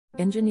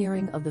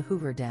Engineering of the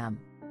Hoover Dam.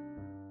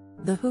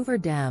 The Hoover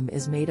Dam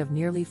is made of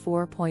nearly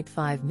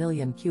 4.5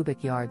 million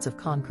cubic yards of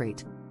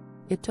concrete.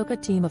 It took a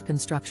team of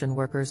construction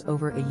workers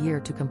over a year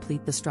to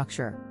complete the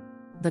structure.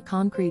 The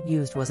concrete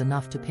used was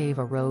enough to pave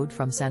a road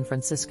from San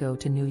Francisco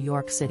to New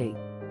York City.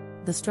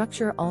 The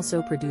structure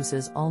also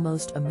produces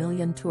almost 1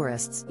 million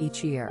tourists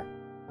each year.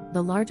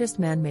 The largest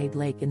man-made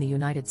lake in the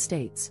United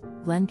States,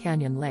 Glen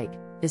Canyon Lake,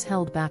 is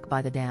held back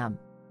by the dam.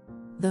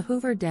 The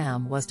Hoover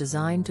Dam was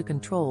designed to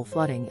control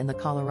flooding in the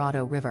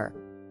Colorado River.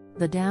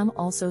 The dam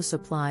also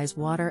supplies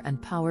water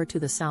and power to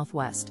the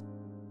southwest.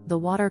 The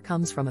water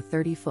comes from a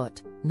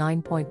 30-foot,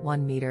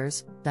 9.1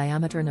 meters,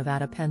 diameter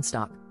Nevada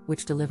penstock,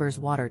 which delivers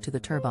water to the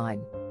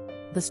turbine.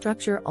 The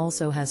structure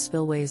also has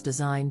spillways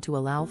designed to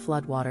allow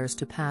floodwaters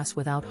to pass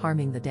without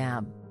harming the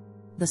dam.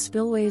 The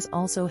spillways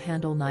also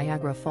handle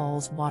Niagara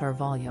Falls water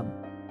volume.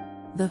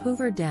 The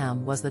Hoover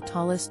Dam was the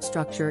tallest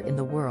structure in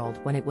the world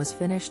when it was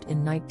finished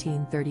in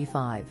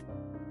 1935.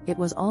 It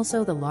was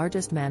also the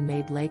largest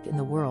man-made lake in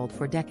the world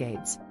for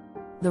decades.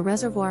 The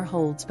reservoir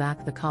holds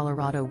back the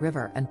Colorado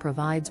River and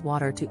provides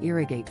water to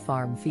irrigate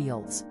farm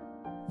fields.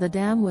 The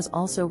dam was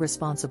also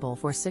responsible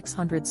for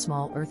 600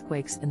 small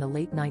earthquakes in the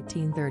late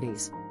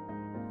 1930s.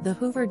 The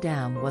Hoover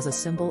Dam was a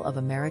symbol of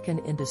American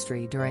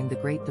industry during the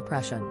Great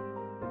Depression.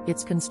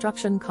 Its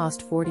construction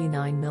cost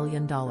 $49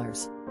 million.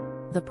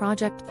 The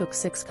project took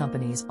 6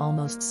 companies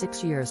almost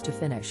 6 years to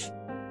finish.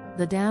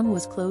 The dam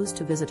was closed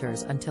to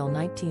visitors until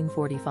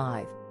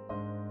 1945.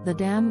 The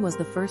dam was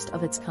the first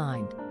of its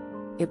kind.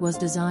 It was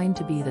designed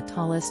to be the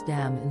tallest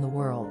dam in the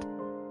world.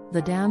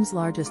 The dam's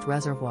largest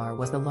reservoir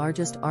was the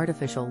largest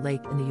artificial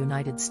lake in the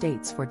United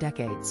States for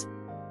decades.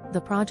 The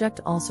project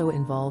also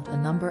involved a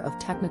number of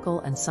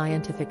technical and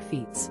scientific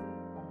feats.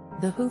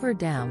 The Hoover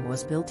Dam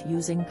was built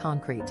using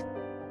concrete.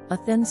 A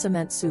thin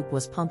cement soup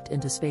was pumped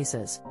into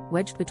spaces,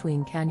 wedged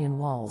between canyon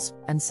walls,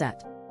 and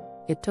set.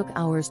 It took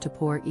hours to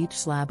pour each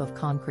slab of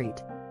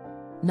concrete.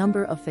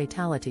 Number of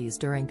fatalities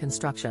during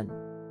construction.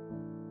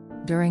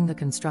 During the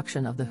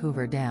construction of the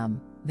Hoover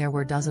Dam, there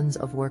were dozens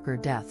of worker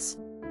deaths.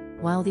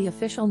 While the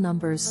official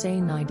numbers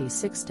say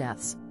 96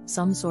 deaths,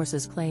 some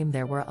sources claim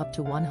there were up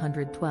to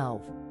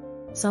 112.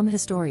 Some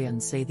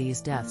historians say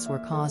these deaths were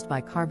caused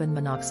by carbon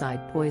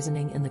monoxide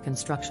poisoning in the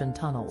construction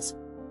tunnels.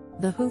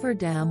 The Hoover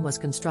Dam was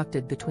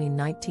constructed between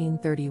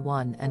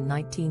 1931 and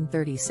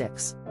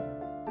 1936.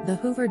 The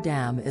Hoover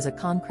Dam is a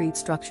concrete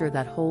structure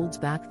that holds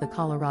back the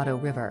Colorado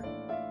River.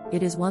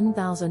 It is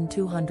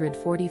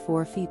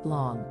 1,244 feet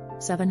long,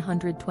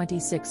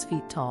 726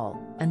 feet tall,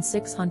 and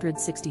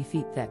 660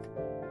 feet thick.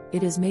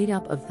 It is made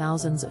up of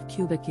thousands of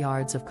cubic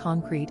yards of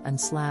concrete and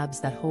slabs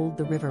that hold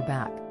the river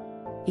back.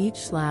 Each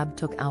slab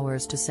took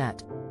hours to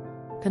set.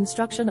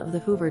 Construction of the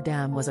Hoover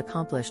Dam was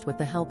accomplished with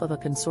the help of a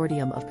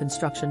consortium of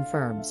construction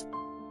firms.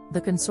 The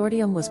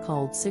consortium was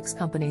called 6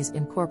 Companies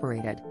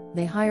Incorporated.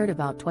 They hired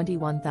about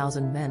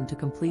 21,000 men to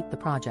complete the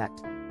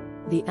project.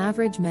 The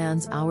average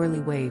man's hourly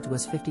wage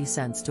was 50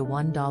 cents to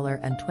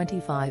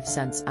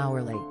 $1.25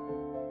 hourly.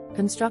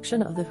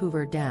 Construction of the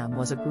Hoover Dam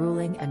was a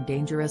grueling and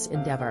dangerous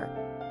endeavor.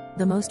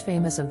 The most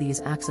famous of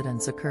these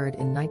accidents occurred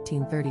in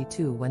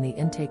 1932 when the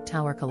intake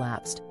tower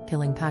collapsed,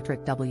 killing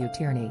Patrick W.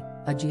 Tierney,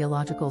 a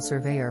geological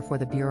surveyor for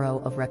the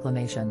Bureau of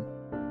Reclamation.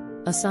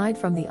 Aside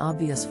from the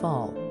obvious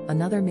fall,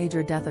 another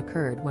major death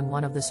occurred when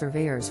one of the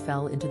surveyors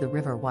fell into the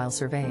river while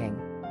surveying.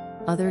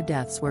 Other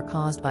deaths were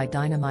caused by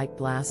dynamite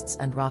blasts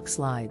and rock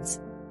slides.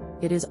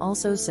 It is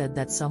also said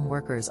that some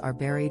workers are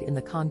buried in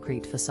the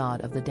concrete facade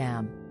of the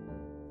dam.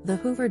 The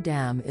Hoover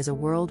Dam is a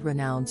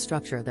world-renowned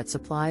structure that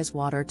supplies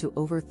water to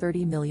over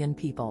 30 million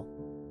people.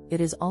 It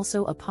is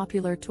also a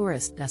popular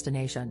tourist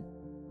destination.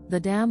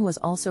 The dam was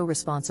also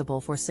responsible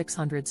for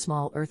 600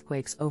 small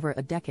earthquakes over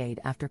a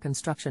decade after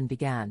construction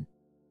began.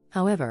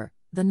 However,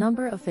 the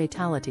number of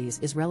fatalities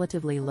is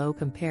relatively low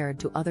compared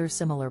to other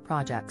similar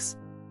projects.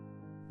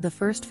 The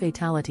first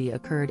fatality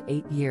occurred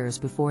 8 years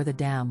before the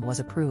dam was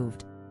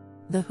approved.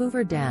 The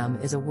Hoover Dam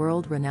is a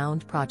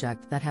world-renowned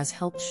project that has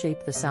helped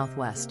shape the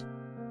Southwest.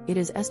 It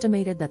is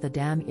estimated that the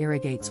dam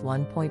irrigates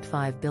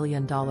 $1.5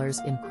 billion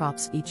in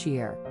crops each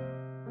year.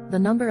 The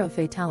number of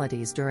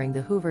fatalities during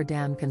the Hoover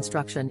Dam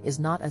construction is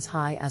not as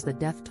high as the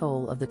death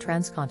toll of the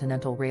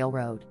Transcontinental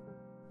Railroad.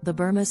 The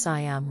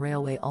Burma-Siam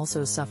Railway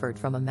also suffered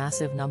from a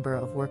massive number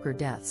of worker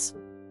deaths.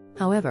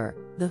 However,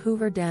 the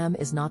Hoover Dam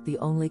is not the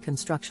only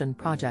construction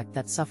project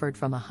that suffered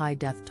from a high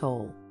death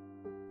toll.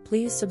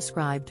 Please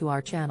subscribe to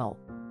our channel.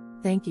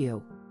 Thank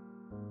you.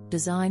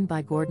 Design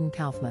by Gordon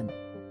Kaufman.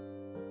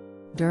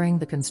 During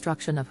the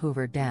construction of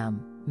Hoover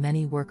Dam,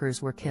 many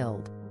workers were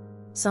killed.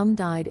 Some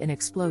died in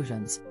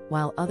explosions,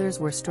 while others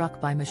were struck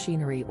by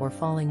machinery or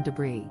falling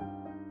debris.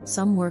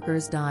 Some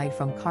workers died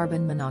from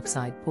carbon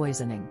monoxide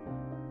poisoning.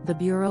 The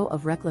Bureau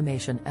of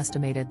Reclamation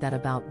estimated that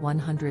about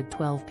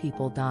 112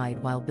 people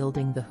died while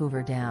building the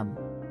Hoover Dam.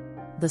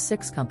 The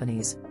 6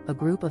 companies, a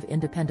group of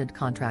independent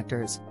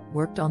contractors,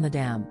 worked on the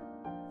dam.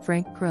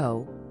 Frank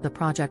Crow, the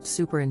project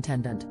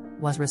superintendent,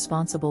 was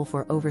responsible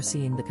for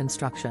overseeing the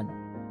construction.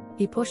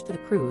 He pushed the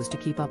crews to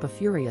keep up a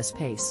furious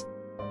pace.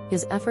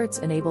 His efforts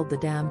enabled the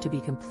dam to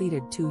be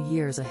completed 2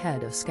 years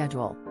ahead of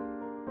schedule.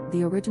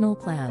 The original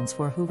plans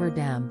for Hoover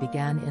Dam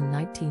began in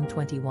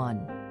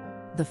 1921.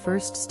 The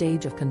first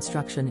stage of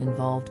construction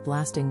involved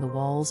blasting the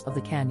walls of the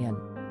canyon.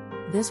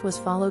 This was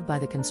followed by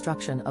the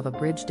construction of a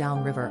bridge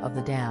downriver of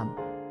the dam.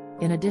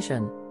 In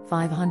addition,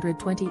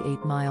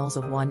 528 miles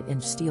of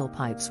 1-inch steel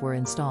pipes were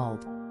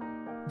installed.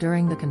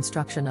 During the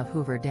construction of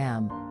Hoover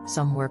Dam,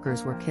 some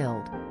workers were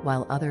killed,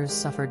 while others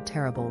suffered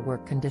terrible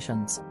work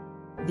conditions.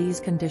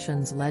 These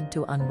conditions led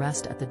to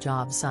unrest at the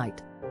job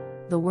site.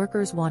 The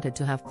workers wanted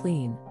to have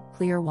clean,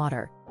 clear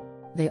water.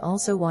 They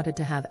also wanted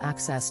to have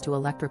access to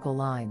electrical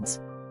lines.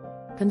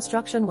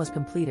 Construction was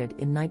completed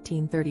in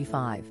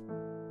 1935.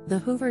 The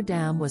Hoover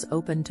Dam was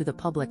opened to the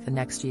public the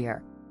next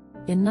year.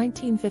 In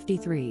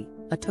 1953,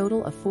 a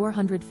total of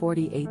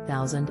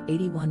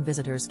 448,081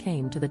 visitors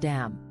came to the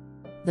dam.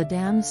 The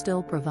dam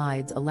still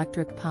provides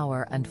electric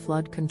power and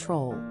flood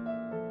control.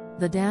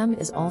 The dam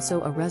is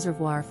also a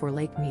reservoir for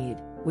Lake Mead,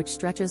 which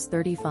stretches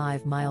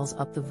 35 miles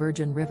up the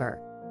Virgin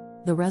River.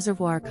 The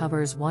reservoir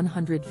covers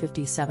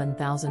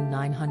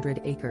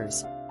 157,900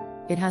 acres.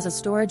 It has a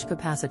storage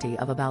capacity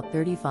of about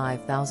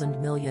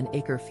 35,000 million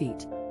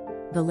acre-feet.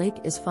 The lake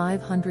is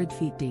 500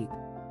 feet deep.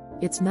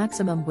 Its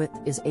maximum width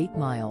is 8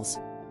 miles.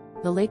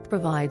 The lake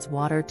provides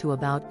water to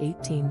about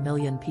 18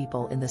 million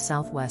people in the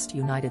southwest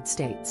United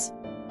States.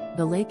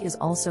 The lake is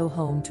also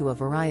home to a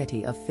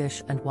variety of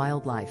fish and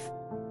wildlife.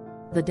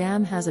 The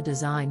dam has a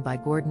design by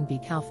Gordon B.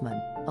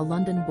 Kaufman, a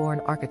London-born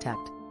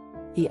architect.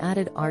 He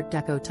added Art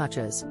Deco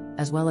touches,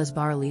 as well as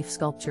bas-relief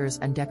sculptures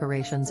and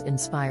decorations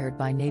inspired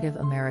by Native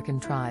American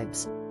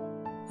tribes.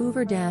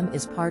 Hoover Dam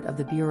is part of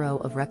the Bureau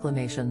of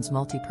Reclamation's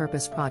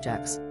multi-purpose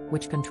projects,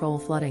 which control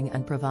flooding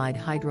and provide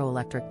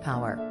hydroelectric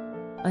power.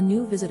 A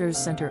new visitors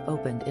center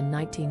opened in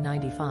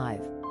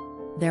 1995.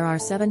 There are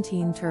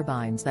 17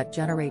 turbines that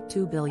generate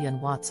 2 billion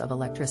watts of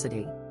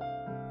electricity.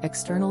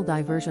 External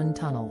diversion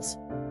tunnels.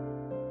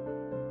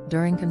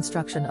 During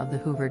construction of the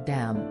Hoover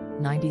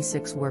Dam,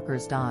 96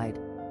 workers died.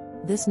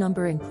 This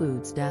number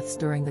includes deaths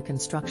during the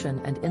construction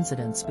and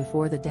incidents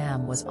before the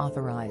dam was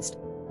authorized.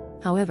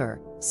 However,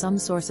 some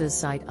sources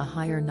cite a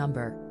higher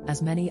number,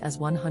 as many as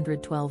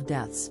 112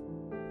 deaths.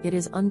 It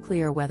is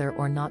unclear whether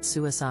or not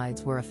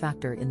suicides were a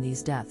factor in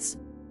these deaths.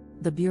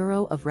 The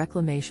Bureau of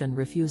Reclamation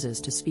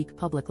refuses to speak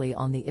publicly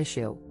on the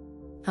issue.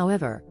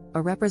 However,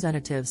 a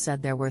representative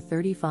said there were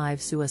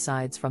 35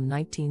 suicides from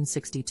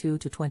 1962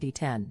 to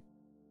 2010.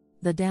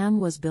 The dam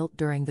was built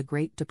during the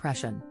Great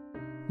Depression.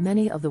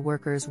 Many of the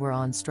workers were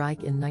on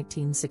strike in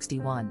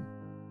 1961.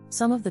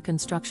 Some of the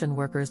construction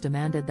workers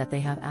demanded that they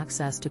have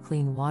access to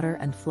clean water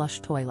and flush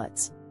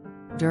toilets.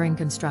 During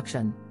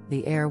construction,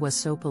 the air was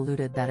so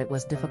polluted that it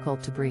was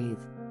difficult to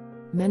breathe.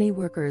 Many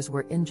workers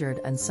were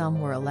injured and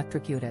some were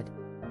electrocuted.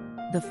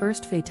 The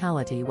first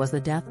fatality was the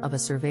death of a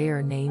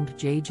surveyor named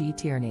J.G.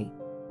 Tierney.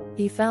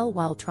 He fell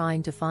while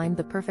trying to find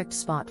the perfect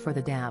spot for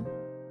the dam.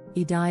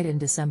 He died in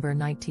December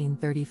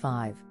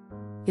 1935.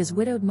 His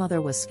widowed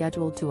mother was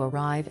scheduled to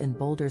arrive in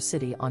Boulder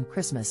City on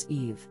Christmas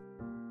Eve.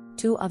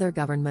 2 other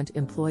government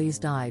employees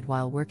died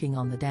while working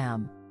on the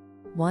dam.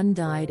 One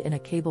died in a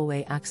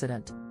cableway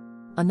accident.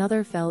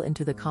 Another fell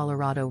into the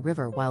Colorado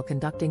River while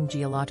conducting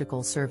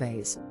geological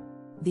surveys.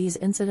 These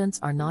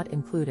incidents are not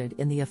included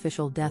in the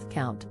official death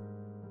count.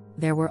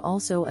 There were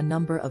also a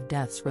number of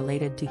deaths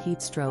related to heat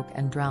stroke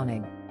and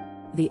drowning.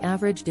 The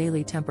average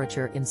daily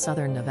temperature in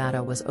southern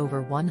Nevada was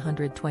over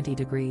 120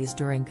 degrees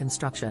during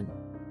construction.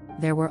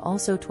 There were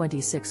also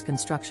 26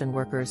 construction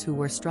workers who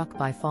were struck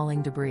by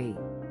falling debris.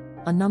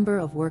 A number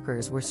of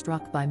workers were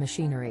struck by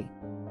machinery.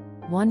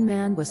 One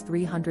man was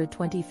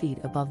 320 feet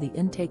above the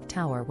intake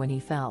tower when he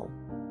fell.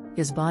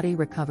 His body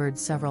recovered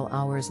several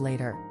hours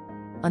later.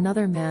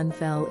 Another man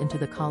fell into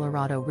the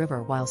Colorado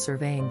River while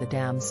surveying the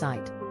dam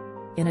site.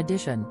 In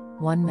addition,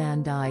 one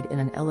man died in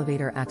an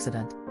elevator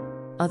accident.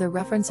 Other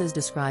references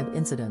describe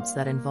incidents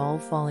that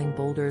involve falling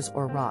boulders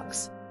or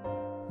rocks.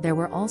 There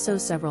were also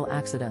several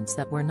accidents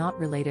that were not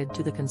related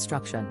to the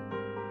construction.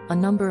 A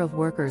number of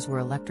workers were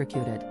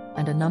electrocuted,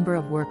 and a number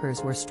of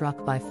workers were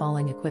struck by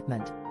falling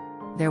equipment.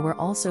 There were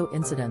also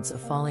incidents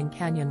of falling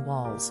canyon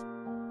walls.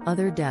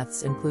 Other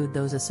deaths include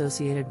those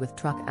associated with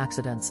truck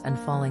accidents and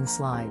falling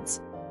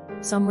slides.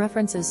 Some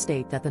references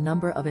state that the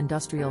number of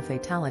industrial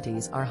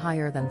fatalities are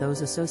higher than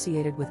those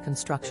associated with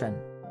construction.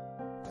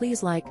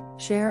 Please like,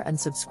 share and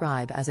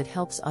subscribe as it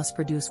helps us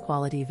produce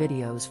quality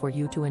videos for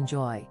you to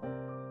enjoy.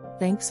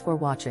 Thanks for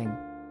watching.